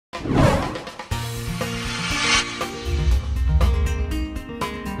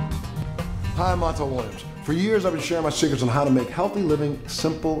Hi, I'm Montel Williams. For years I've been sharing my secrets on how to make healthy living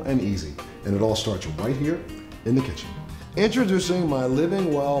simple and easy, and it all starts right here in the kitchen. Introducing my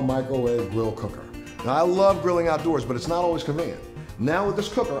Living Well microwave grill cooker. Now I love grilling outdoors, but it's not always convenient. Now with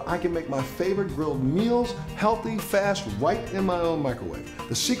this cooker, I can make my favorite grilled meals healthy, fast, right in my own microwave.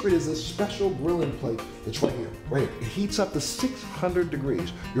 The secret is this special grilling plate that's right here. It heats up to 600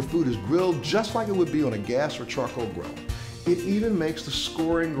 degrees. Your food is grilled just like it would be on a gas or charcoal grill. It even makes the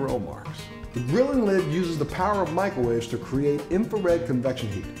scoring grill marks. The grilling lid uses the power of microwaves to create infrared convection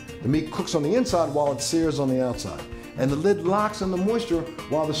heat. The meat cooks on the inside while it sears on the outside. And the lid locks in the moisture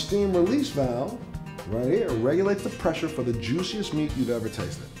while the steam release valve right here regulates the pressure for the juiciest meat you've ever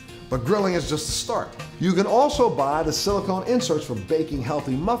tasted. But grilling is just the start. You can also buy the silicone inserts for baking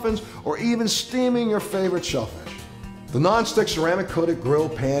healthy muffins or even steaming your favorite shellfish. The non-stick ceramic coated grill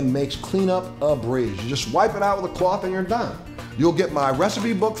pan makes cleanup a breeze. You just wipe it out with a cloth and you're done. You'll get my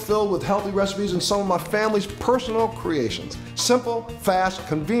recipe book filled with healthy recipes and some of my family's personal creations. Simple, fast,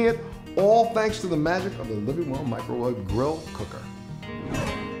 convenient, all thanks to the magic of the Living Well microwave grill cooker.